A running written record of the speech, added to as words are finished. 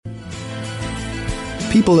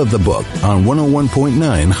People of the Book on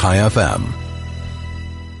 101.9 High FM.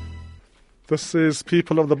 This is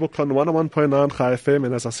People of the Book on 101.9 High FM,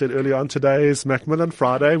 and as I said earlier on, today is Macmillan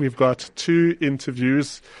Friday. We've got 2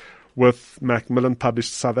 interviews with Macmillan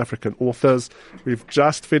published South African authors. We've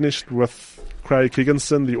just finished with Craig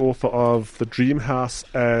Higginson, the author of The Dream House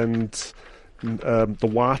and The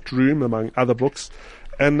White Room, among other books.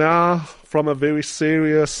 And now, from a very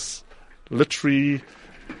serious literary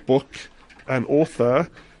book and author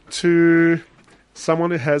to someone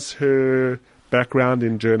who has her background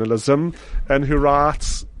in journalism and who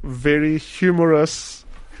writes very humorous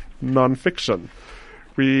non-fiction.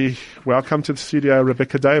 We welcome to the studio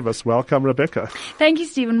Rebecca Davis. Welcome, Rebecca. Thank you,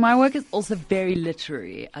 Stephen. My work is also very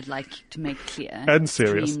literary, I'd like to make clear. And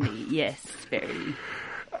serious. Yes, very.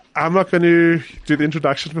 I'm not going to do the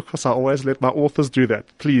introduction because I always let my authors do that.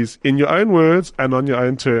 Please, in your own words and on your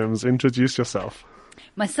own terms, introduce yourself.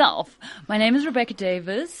 Myself. My name is Rebecca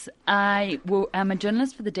Davis. I am a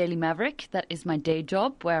journalist for the Daily Maverick. That is my day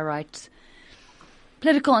job, where I write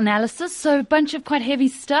political analysis, so a bunch of quite heavy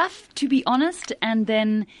stuff, to be honest, and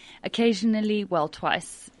then occasionally, well,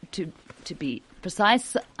 twice, to be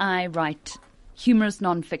precise, I write humorous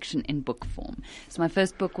non-fiction in book form. So my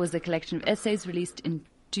first book was a collection of essays released in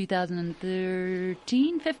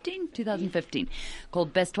 2015,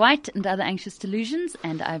 called Best White and Other Anxious Delusions,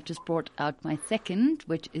 and I've just brought out my second,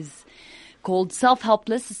 which is called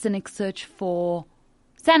Self-Helpless, A Cynic's Search for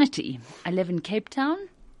Sanity. I live in Cape Town.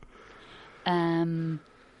 I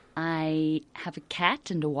have a cat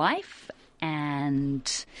and a wife,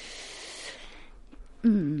 and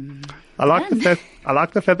I like the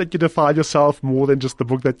fact that you define yourself more than just the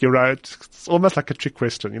book that you wrote. It's almost like a trick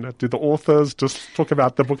question, you know. Do the authors just talk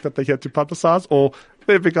about the book that they had to publicize, or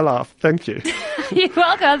they're bigger laugh? Thank you. You're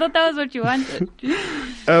welcome. I thought that was what you wanted.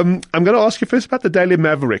 I'm going to ask you first about the Daily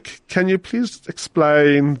Maverick. Can you please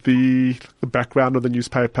explain the background of the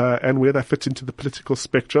newspaper and where they fit into the political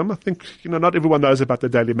spectrum? I think, you know, not everyone knows about the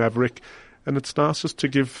Daily Maverick, and it's nice just to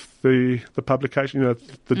give the publication, you know,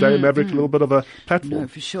 the Daily Maverick a little bit of a platform. No,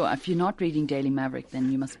 for sure. If you're not reading Daily Maverick,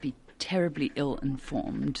 then you must be terribly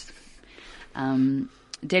ill-informed.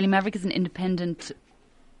 Daily Maverick is an independent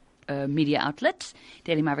media outlet,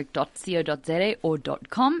 dailymaverick.co.za or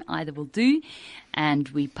 .com, either will do, and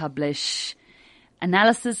we publish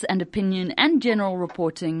analysis and opinion and general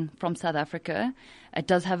reporting from South Africa. It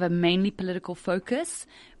does have a mainly political focus,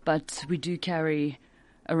 but we do carry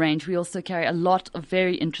a range. We also carry a lot of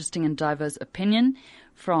very interesting and diverse opinion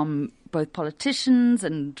from both politicians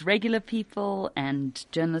and regular people and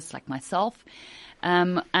journalists like myself.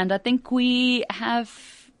 And I think we have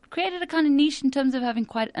created a kind of niche in terms of having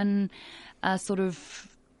quite an sort of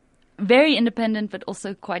very independent but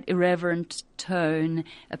also quite irreverent tone,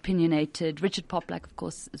 opinionated. Richard Poplack, of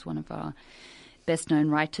course, is one of our best-known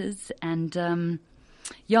writers. And, I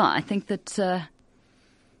think that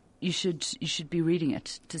you should be reading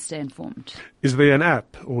it to stay informed. Is there an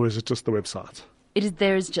app, or is it just the website?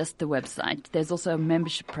 There is just the website. There's also a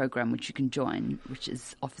membership program which you can join, which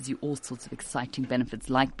offers you all sorts of exciting benefits,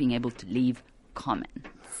 like being able to leave comments.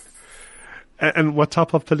 And what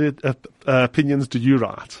type of opinions do you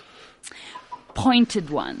write? Pointed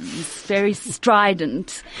ones, very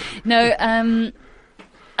strident. No,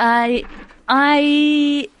 so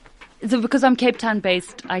because I'm Cape Town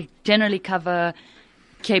based, I generally cover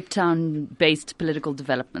Cape Town based political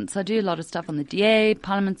developments. I do a lot of stuff on the DA,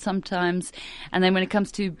 Parliament sometimes, and then when it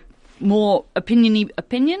comes to more opinion,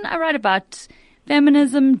 I write about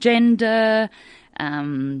feminism, gender,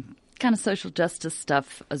 kind of social justice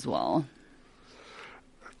stuff as well.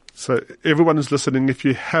 So everyone who's listening, if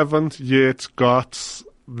you haven't yet got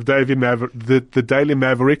the Daily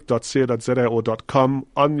Maverick.co.za or .com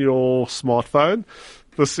on your smartphone,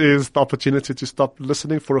 this is the opportunity to stop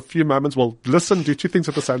listening for a few moments. Well, listen, do 2 things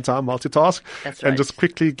at the same time, multitask. That's right. And just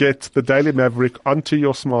quickly get the Daily Maverick onto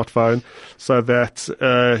your smartphone so that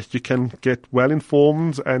you can get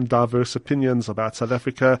well-informed and diverse opinions about South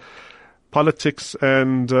Africa, politics,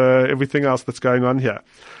 and everything else that's going on here.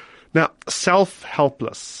 Now,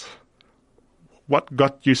 Self-Helpless. What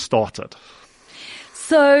got you started?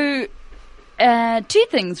 So, 2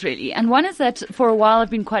 things really. And one is that for a while I've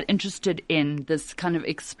been quite interested in this kind of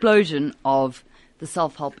explosion of the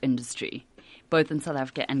self-help industry, both in South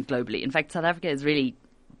Africa and globally. In fact, South Africa is really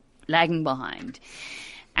lagging behind.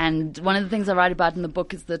 And one of the things I write about in the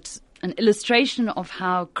book is that an illustration of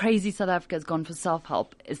how crazy South Africa has gone for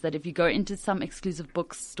self-help is that if you go into some exclusive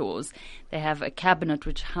bookstores, they have a cabinet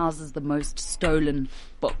which houses the most stolen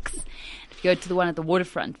books. If you go to the one at the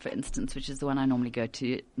waterfront, for instance, which is the one I normally go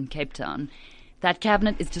to in Cape Town, that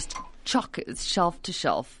cabinet is just chockers shelf to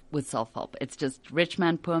shelf with self-help. It's just Rich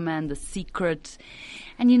Man, Poor Man, The Secret.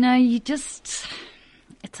 And, it's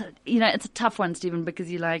a tough one, Stephen,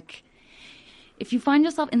 because you're like, if you find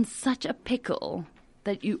yourself in such a pickle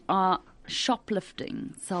that you are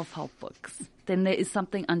shoplifting self-help books, then there is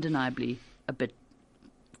something undeniably a bit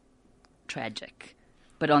tragic.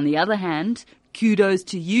 But on the other hand, kudos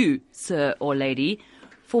to you, sir or lady,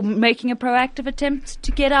 for making a proactive attempt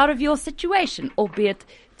to get out of your situation, albeit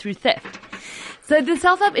through theft. So the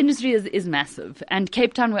self-help industry is massive, and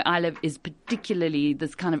Cape Town, where I live, is particularly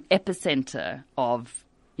this kind of epicenter of,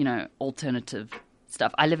 alternative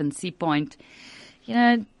stuff. I live in Sea Point.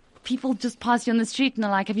 People just pass you on the street and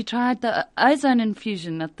they're like, have you tried the ozone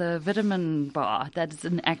infusion at the vitamin bar? That's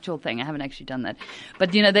an actual thing. I haven't actually done that.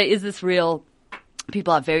 But, there is this real...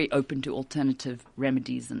 People are very open to alternative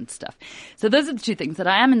remedies and stuff. So those are the two things, that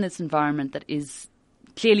I am in this environment that is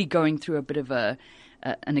clearly going through a bit of an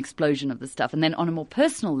explosion of the stuff. And then on a more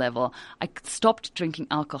personal level, I stopped drinking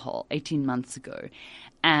alcohol 18 months ago.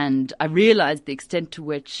 And I realized the extent to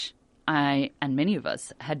which I and many of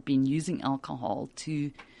us had been using alcohol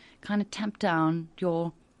to kind of tamp down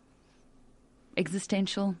your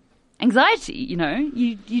existential anxiety.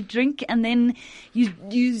 You drink and then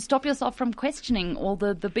you stop yourself from questioning all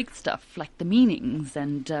the big stuff, like the meanings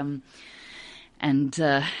and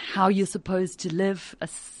how you're supposed to live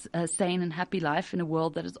a sane and happy life in a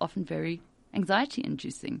world that is often very anxiety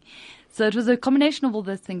inducing. So it was a combination of all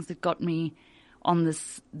those things that got me on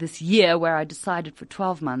this year where I decided for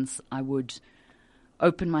 12 months I would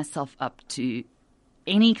open myself up to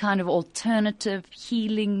any kind of alternative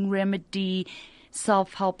healing remedy,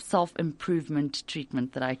 self-help, self-improvement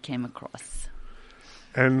treatment that I came across.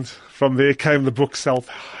 And from there came the book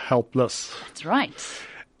Self-Helpless. That's right.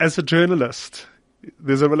 As a journalist,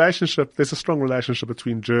 there's a strong relationship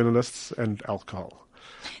between journalists and alcohol.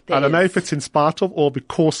 I don't know if it's in spite of or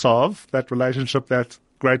because of that relationship that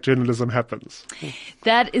great journalism happens.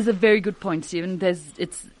 That is a very good point, Stephen.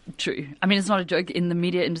 It's true. I mean, it's not a joke. In the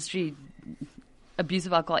media industry, abuse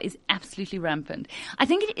of alcohol is absolutely rampant. I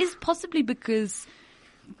think it is possibly because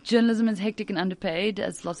journalism is hectic and underpaid,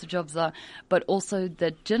 as lots of jobs are, but also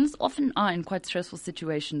that journalists often are in quite stressful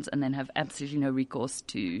situations and then have absolutely no recourse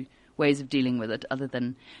to ways of dealing with it other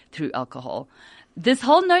than through alcohol. This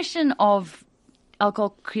whole notion of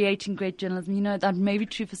alcohol creating great journalism, that may be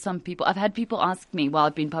true for some people. I've had people ask me while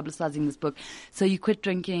I've been publicizing this book, so you quit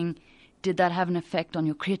drinking, did that have an effect on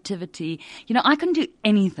your creativity? I couldn't do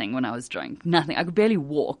anything when I was drunk. Nothing. I could barely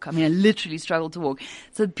walk. I mean, I literally struggled to walk.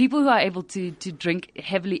 So people who are able to drink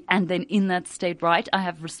heavily and then in that state, right, I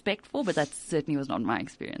have respect for, but that certainly was not my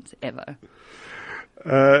experience ever.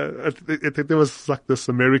 There was like this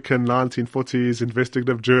American 1940s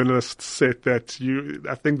investigative journalist said that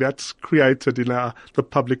I think that's created in the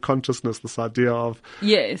public consciousness, this idea of...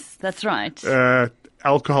 Yes, that's right.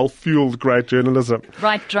 Alcohol-fueled great journalism.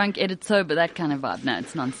 Right, drunk, edit sober, that kind of vibe. No,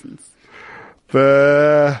 it's nonsense.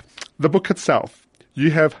 The book itself, you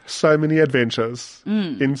have so many adventures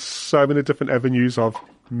in so many different avenues of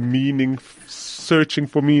meaning, searching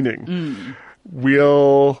for meaning.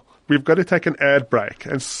 We've got to take an ad break.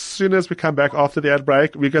 And as soon as we come back after the ad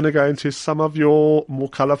break, we're going to go into some of your more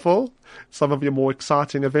colorful, some of your more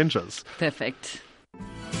exciting adventures. Perfect.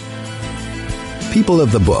 People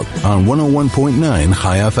of the Book on 101.9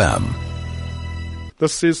 High FM.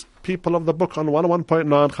 This is People of the Book on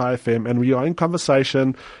 101.9 High FM, and we are in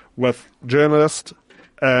conversation with journalist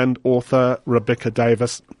and author Rebecca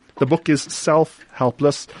Davis. The book is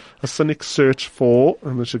Self-Helpless, a cynic search for,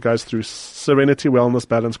 and then she goes through serenity, wellness,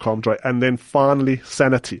 balance, calm, joy, and then finally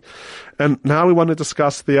sanity. And now we want to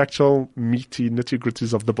discuss the actual meaty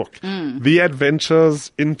nitty-gritties of the book. The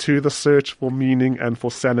adventures into the search for meaning and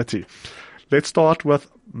for sanity. Let's start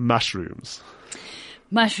with mushrooms.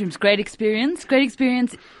 Mushrooms, great experience. Great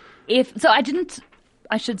experience. I didn't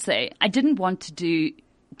want to do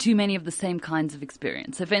too many of the same kinds of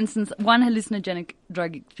experience. So, for instance, one hallucinogenic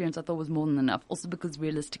drug experience I thought was more than enough. Also because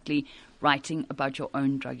realistically, writing about your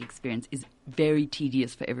own drug experience is very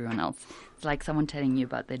tedious for everyone else. It's like someone telling you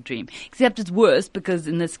about their dream. Except it's worse because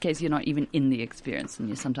in this case, you're not even in the experience and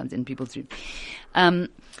you're sometimes in people's dreams.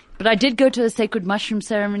 But I did go to a sacred mushroom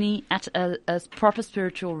ceremony at a proper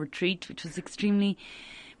spiritual retreat, which was extremely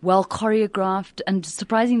well choreographed and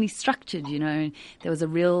surprisingly structured. There was a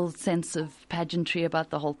real sense of pageantry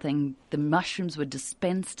about the whole thing. The mushrooms were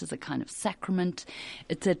dispensed as a kind of sacrament,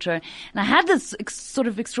 etc. And I had this sort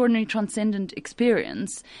of extraordinary transcendent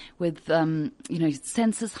experience with,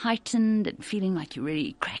 senses heightened and feeling like you're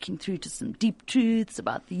really cracking through to some deep truths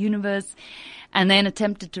about the universe, and then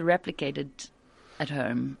attempted to replicate it at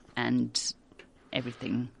home, and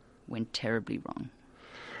everything went terribly wrong.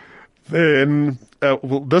 Then,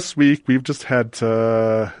 this week we've just had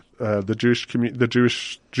the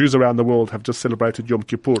Jews around the world have just celebrated Yom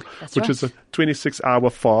Kippur, which is a 26-hour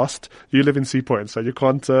fast. You live in Sea Point, so you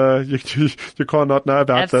can't you can't not know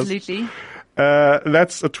about this. Absolutely.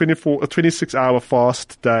 That's a 26-hour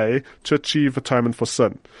fast day to achieve atonement for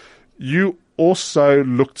sin. You also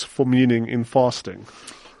looked for meaning in fasting.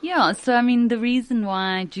 Yeah, so I mean, the reason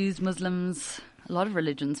why Jews, Muslims, a lot of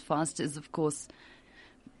religions fast is, of course,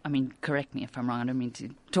 I mean, correct me if I'm wrong, I don't mean to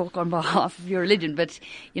talk on behalf of your religion, but,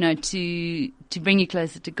 you know, to bring you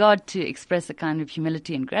closer to God, to express a kind of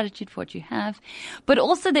humility and gratitude for what you have. But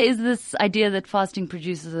also there is this idea that fasting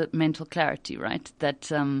produces a mental clarity, right? That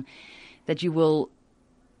you will,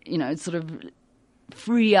 you know, sort of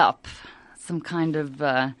free up some kind of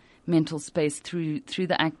mental space through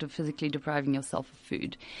the act of physically depriving yourself of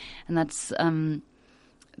food. And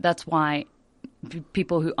that's why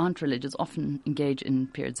people who aren't religious often engage in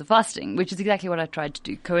periods of fasting, which is exactly what I tried to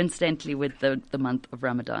do, coincidentally with the month of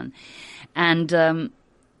Ramadan. And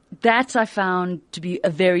that I found to be a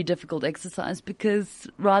very difficult exercise, because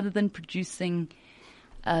rather than producing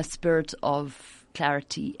a spirit of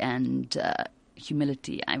clarity and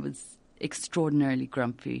humility, I was extraordinarily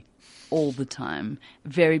grumpy all the time,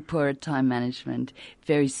 very poor at time management,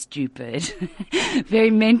 very stupid,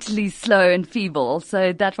 very mentally slow and feeble.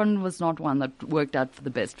 So that one was not one that worked out for the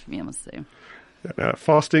best for me, I must say.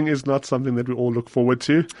 Fasting is not something that we all look forward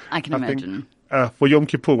to. I can imagine. For Yom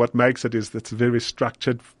Kippur, what makes it is that it's a very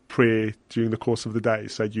structured prayer during the course of the day.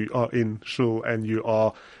 So you are in shul and you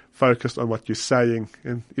are focused on what you're saying.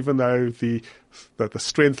 And even though the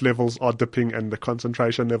strength levels are dipping and the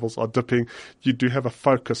concentration levels are dipping, you do have a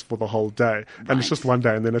focus for the whole day. And Right. It's just one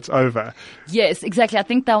day and then it's over. Yes, exactly. I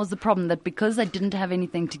think that was the problem, that because I didn't have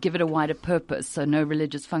anything to give it a wider purpose, so no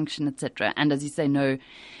religious function, etc., and as you say, no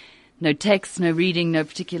text, no reading, no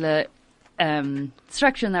particular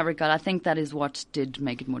structure in that regard, I think that is what did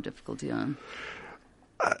make it more difficult. Yeah.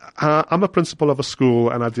 I'm a principal of a school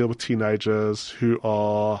and I deal with teenagers who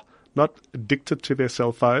are not addicted to their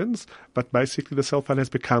cell phones, but basically the cell phone has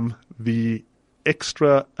become the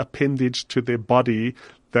extra appendage to their body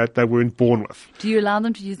that they weren't born with. Do you allow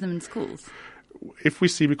them to use them in schools? If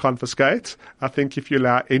we confiscate, I think if you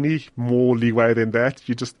allow any more leeway than that,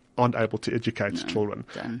 you just aren't able to educate children.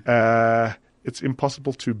 Done. It's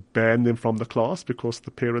impossible to ban them from the class because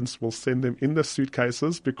the parents will send them in the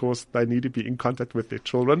suitcases because they need to be in contact with their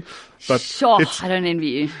children. But Sure, I don't envy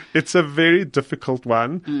you. it's a very difficult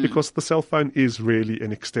one because the cell phone is really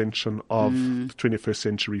an extension of the 21st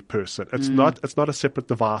century person. It's not a separate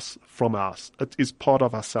device from us. It is part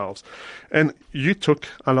of ourselves. And you took,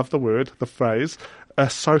 I love the phrase,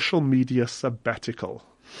 a social media sabbatical.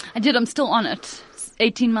 I did. I'm still on it. It's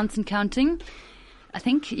 18 months and counting. I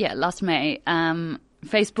think, last May.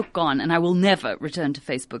 Facebook gone, and I will never return to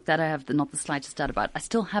Facebook. That I have not the slightest doubt about. I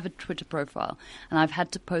still have a Twitter profile, and I've had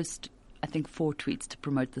to post, I think, 4 tweets to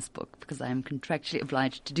promote this book because I am contractually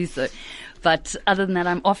obliged to do so. But other than that,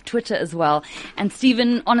 I'm off Twitter as well. And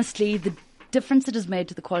Stephen, honestly, the difference it has made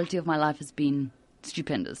to the quality of my life has been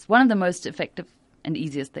stupendous. One of the most effective and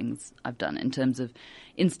easiest things I've done in terms of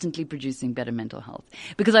instantly producing better mental health.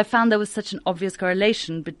 Because I found there was such an obvious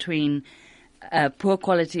correlation between poor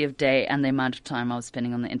quality of day and the amount of time I was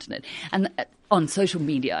spending on the internet. And on social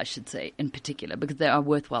media, I should say, in particular, because there are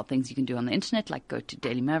worthwhile things you can do on the internet, like go to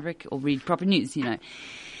Daily Maverick or read proper news, you know.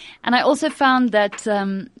 And I also found that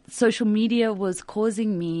social media was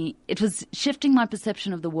it was shifting my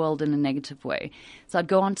perception of the world in a negative way. So I'd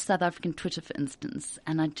go on to South African Twitter, for instance,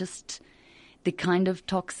 and the kind of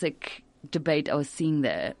toxic debate I was seeing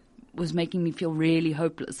there was making me feel really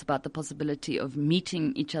hopeless about the possibility of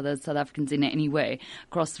meeting each other as South Africans in any way,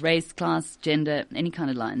 across race, class, gender, any kind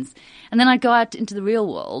of lines. And then I'd go out into the real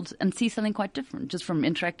world and see something quite different, just from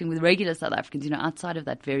interacting with regular South Africans, you know, outside of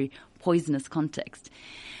that very poisonous context.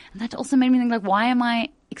 And that also made me think, like, why am I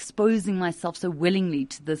exposing myself so willingly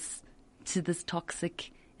to this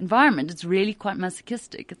toxic environment? It's really quite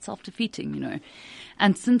masochistic. It's self-defeating, you know.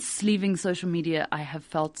 And since leaving social media, I have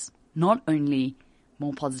felt not only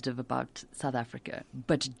more positive about South Africa,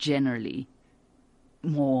 but generally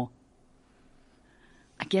more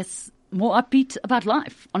upbeat about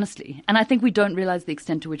life, honestly. And I think we don't realize the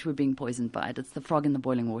extent to which we're being poisoned by it. It's the frog in the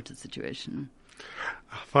boiling water situation.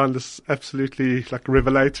 I find this absolutely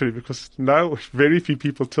revelatory because very few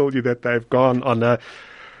people tell you that they've gone on a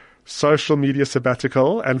social media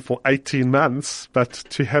sabbatical and for 18 months, but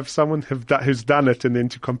to have someone who's done it and then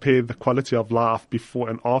to compare the quality of life before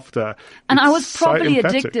and after. And I was so properly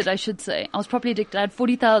emphatic. addicted, I should say. I was properly addicted. I had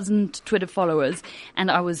 40,000 Twitter followers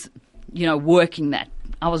and I was, working that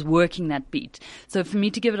I was working that beat. So for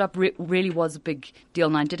me to give it up really was a big deal.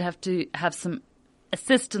 And I did have to have some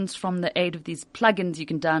assistance from the aid of these plugins you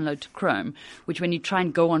can download to Chrome, which when you try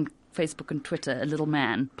and go on Facebook and Twitter, a little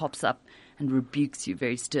man pops up and rebukes you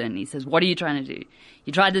very sternly. He says, "What are you trying to do?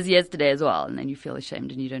 You tried this yesterday as well." And then you feel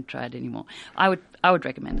ashamed and you don't try it anymore. I would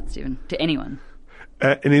recommend it, Stephen, to anyone.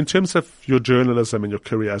 And in terms of your journalism and your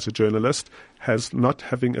career as a journalist, has not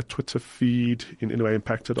having a Twitter feed in any way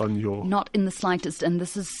impacted on your... Not in the slightest. And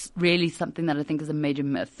this is really something that I think is a major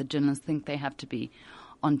myth. The journalists think they have to be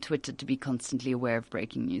on Twitter to be constantly aware of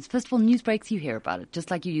breaking news. First of all, news breaks, you hear about it, just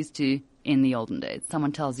like you used to in the olden days.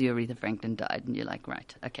 Someone tells you Aretha Franklin died, and you're like,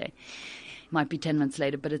 right, okay. It might be 10 minutes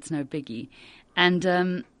later, but it's no biggie.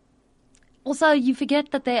 And also, you forget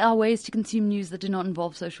that there are ways to consume news that do not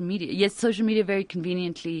involve social media. Yes, social media very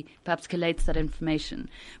conveniently perhaps collates that information.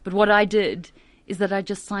 But what I did is that I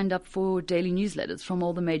just signed up for daily newsletters from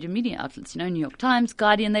all the major media outlets. New York Times,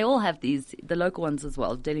 Guardian, they all have these, the local ones as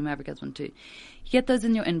well. Daily Maverick has one too. You get those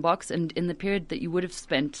in your inbox, and in the period that you would have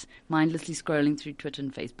spent mindlessly scrolling through Twitter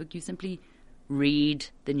and Facebook, you simply read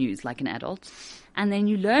the news like an adult, and then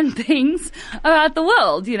you learn things about the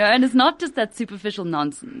world, and it's not just that superficial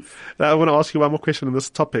nonsense. Now, I want to ask you one more question on this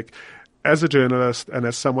topic. As a journalist and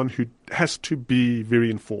as someone who has to be very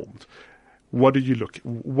informed, what do you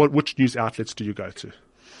which news outlets do you go to?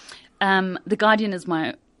 The Guardian is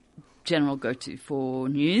my general go-to for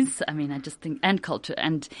news. I mean, I just think, and culture.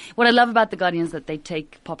 And what I love about The Guardian is that they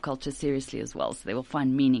take pop culture seriously as well, so they will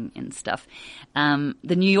find meaning in stuff. The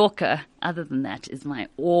New Yorker, other than that, is my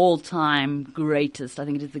all-time greatest. I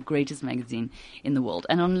think it is the greatest magazine in the world.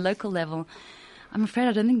 And on a local level, I'm afraid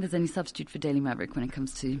I don't think there's any substitute for Daily Maverick when it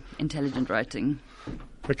comes to intelligent writing.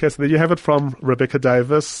 Okay, so there you have it from Rebecca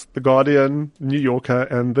Davis, The Guardian, New Yorker,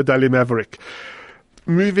 and the Daily Maverick.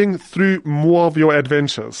 Moving through more of your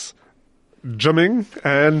adventures. Gymming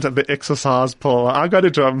and the exercise pull. I go to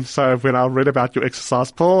gym, so when I read about your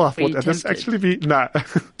exercise pull, I thought this actually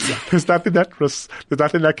there's nothing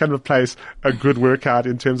that can replace a good workout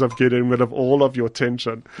in terms of getting rid of all of your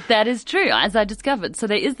tension. That is true, as I discovered. So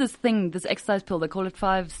there is this exercise pill. They call it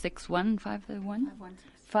 516,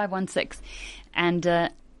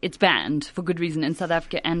 and it's banned for good reason in South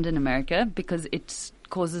Africa and in America because it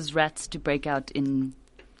causes rats to break out in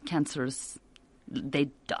cancerous. They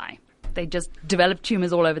die. They just develop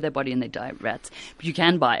tumors all over their body and they die, rats. But you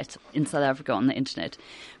can buy it in South Africa on the internet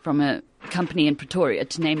from a company in Pretoria,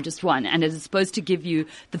 to name just one. And it is supposed to give you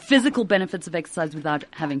the physical benefits of exercise without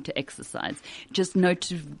having to exercise. Just note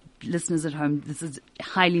to listeners at home, this is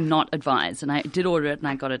highly not advised. And I did order it and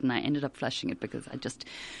I got it and I ended up flushing it because I just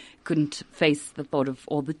couldn't face the thought of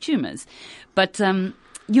all the tumors. But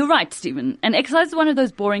you're right, Stephen. And exercise is one of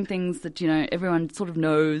those boring things that, everyone sort of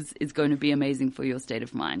knows is going to be amazing for your state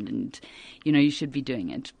of mind. And, you should be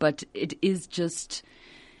doing it. But it is just,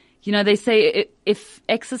 they say if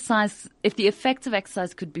the effects of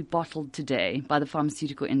exercise could be bottled today by the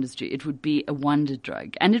pharmaceutical industry, it would be a wonder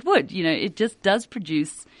drug. And it would, it just does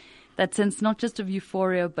produce that sense not just of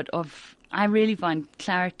euphoria, but of, I really find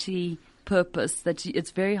clarity, purpose that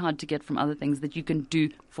it's very hard to get from other things that you can do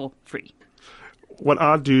for free. What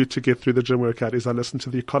I do to get through the gym workout is I listen to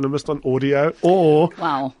The Economist on audio, or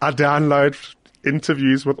I download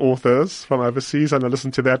interviews with authors from overseas and I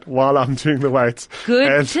listen to that while I'm doing the weights.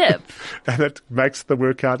 Good tip. And it makes the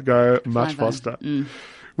workout go much faster.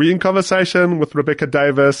 We're in conversation with Rebecca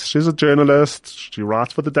Davis. She's a journalist. She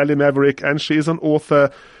writes for the Daily Maverick and she is an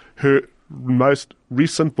author. Her most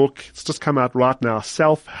recent book, it's just come out right now,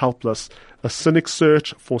 Self-Helpless, A Cynic's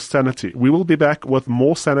Search for Sanity. We will be back with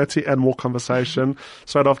more sanity and more conversation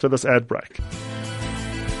straight after this ad break.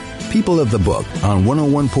 People of the Book on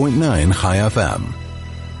 101.9 High FM.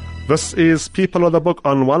 This is People of the Book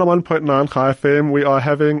on 101.9 High FM. We are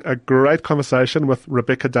having a great conversation with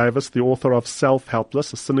Rebecca Davis, the author of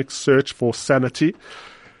Self-Helpless, A Cynic's Search for Sanity.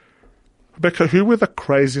 Rebecca, who were the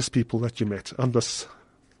craziest people that you met on this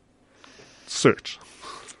search?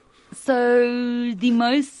 So the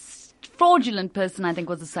most fraudulent person, I think,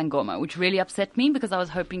 was the Sangoma, which really upset me because I was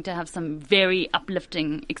hoping to have some very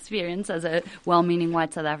uplifting experience as a well-meaning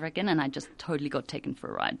white South African, and I just totally got taken for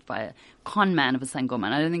a ride by a con man of a Sangoma.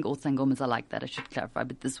 And I don't think all Sangomas are like that, I should clarify,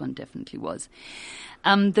 but this one definitely was.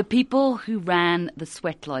 The people who ran the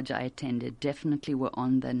sweat lodge I attended definitely were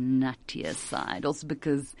on the nuttier side, also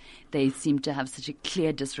because they seemed to have such a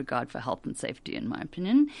clear disregard for health and safety, in my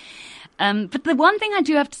opinion. But the one thing I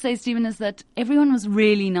do have to say, Stephen, is that everyone was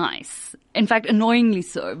really nice. In fact, annoyingly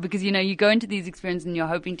so, because, you go into these experiences and you're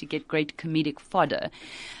hoping to get great comedic fodder.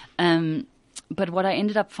 But what I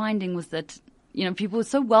ended up finding was that people were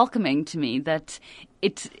so welcoming to me that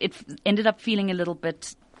it ended up feeling a little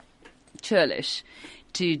bit churlish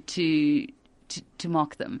to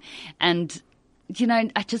mock them. And,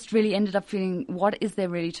 I just really ended up feeling, what is there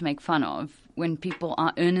really to make fun of when people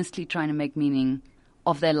are earnestly trying to make meaning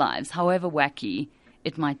of their lives, however wacky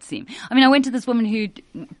it might seem? I mean, I went to this woman who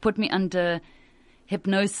put me under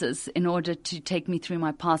hypnosis in order to take me through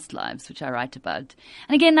my past lives, which I write about.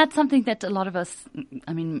 And again, that's something that a lot of us,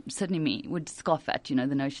 certainly me, would scoff at, the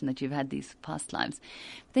notion that you've had these past lives.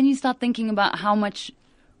 But then you start thinking about how much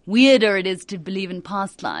weirder it is to believe in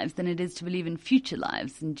past lives than it is to believe in future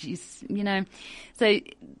lives. And, so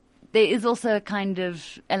there is also a kind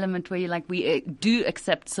of element where you're like, we do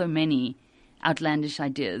accept so many outlandish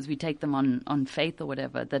ideas. We take them on faith or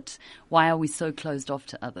whatever, that why are we so closed off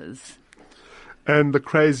to others? And the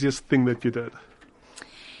craziest thing that you did?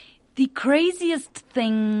 The craziest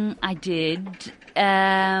thing I did,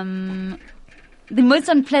 the most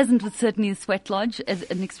unpleasant was certainly the sweat lodge, as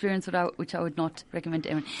an experience which I would not recommend to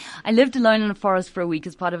anyone. I lived alone in a forest for a week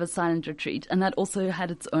as part of a silent retreat, and that also had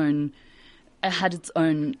its own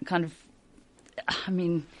kind of,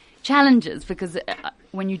 challenges, because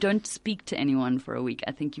when you don't speak to anyone for a week,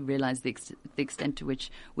 I think you realize the extent to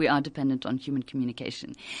which we are dependent on human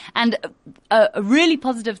communication. And a really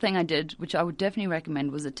positive thing I did, which I would definitely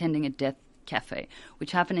recommend, was attending a death cafe,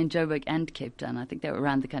 which happened in Joburg and Cape Town. I think they're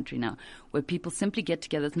around the country now, where people simply get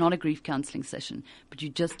together. It's not a grief counseling session, but you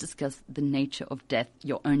just discuss the nature of death,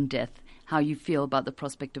 your own death, how you feel about the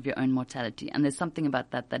prospect of your own mortality. And there's something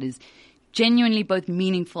about that is genuinely both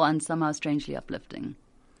meaningful and somehow strangely uplifting.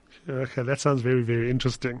 Okay, that sounds very, very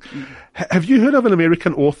interesting. Have you heard of an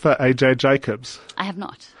American author, A.J. Jacobs? I have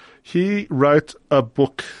not. He wrote a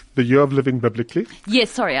book, The Year of Living Biblically.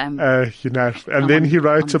 Yes, sorry, and then he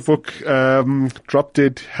wrote a book, Drop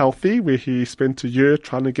Dead Healthy, where he spent a year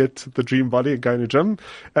trying to get the dream body and going to the gym.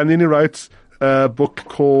 And then he wrote a book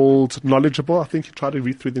called Knowledgeable. I think he tried to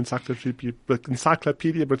read through the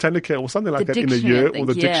Encyclopedia Britannica or something like that in a year, or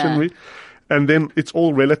the dictionary. And then it's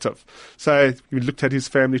all relative. So we looked at his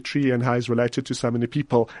family tree and how he's related to so many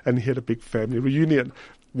people, and he had a big family reunion.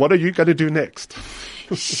 What are you going to do next?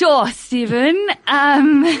 Sure, Stephen.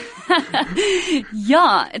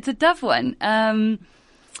 Yeah, it's a tough one. So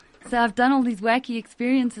I've done all these wacky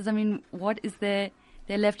experiences. What is there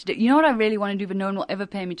left to do? You know what I really want to do, but no one will ever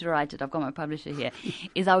pay me to write it. I've got my publisher here.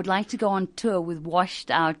 Is I would like to go on tour with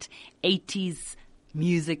washed out 80s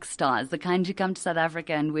music stars, the kind who come to South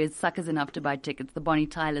Africa and we're suckers enough to buy tickets, the Bonnie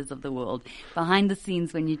Tylers of the world. Behind the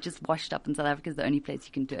scenes, when you're just washed up in South Africa, is the only place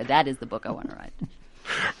you can do it. That is the book I want to write.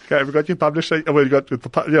 Okay, we've got your publisher.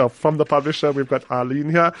 From the publisher, we've got Arlene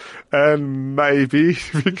here, and maybe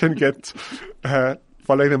we can get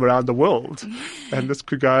following them around the world, and this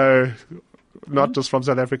could go not just from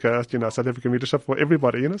South Africa, South African readership for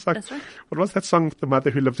everybody. It's like, that's right. What was that song? The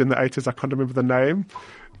Mother Who Lived in the 80s. I can't remember the name,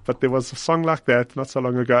 but there was a song like that not so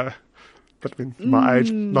long ago. But my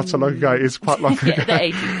age, not so long ago, is quite long ago. Yeah, the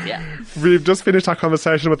 80s, yeah. We've just finished our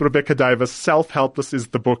conversation with Rebecca Davis. Self-Helpless is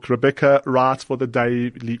the book. Rebecca writes for the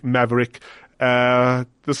Daily Maverick.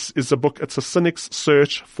 This is a book. It's a cynic's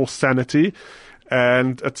search for sanity.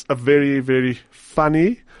 And it's a very, very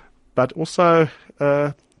funny, but also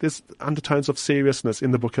there's undertones of seriousness in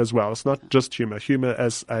the book as well. It's not just humor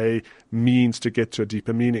as a means to get to a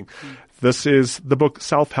deeper meaning. This is the book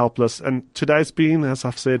Self-Helpless, and today's been, as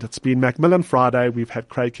I've said, it's been Macmillan Friday. We've had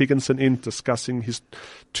Craig Higginson in discussing his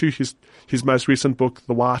most recent book,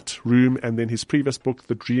 The White Room, and then his previous book,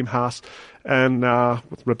 The Dream House, and now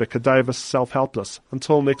with Rebecca Davis, Self-Helpless.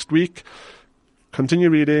 Until next week,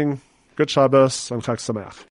 continue reading. Good Shabbos and Chag Sameach.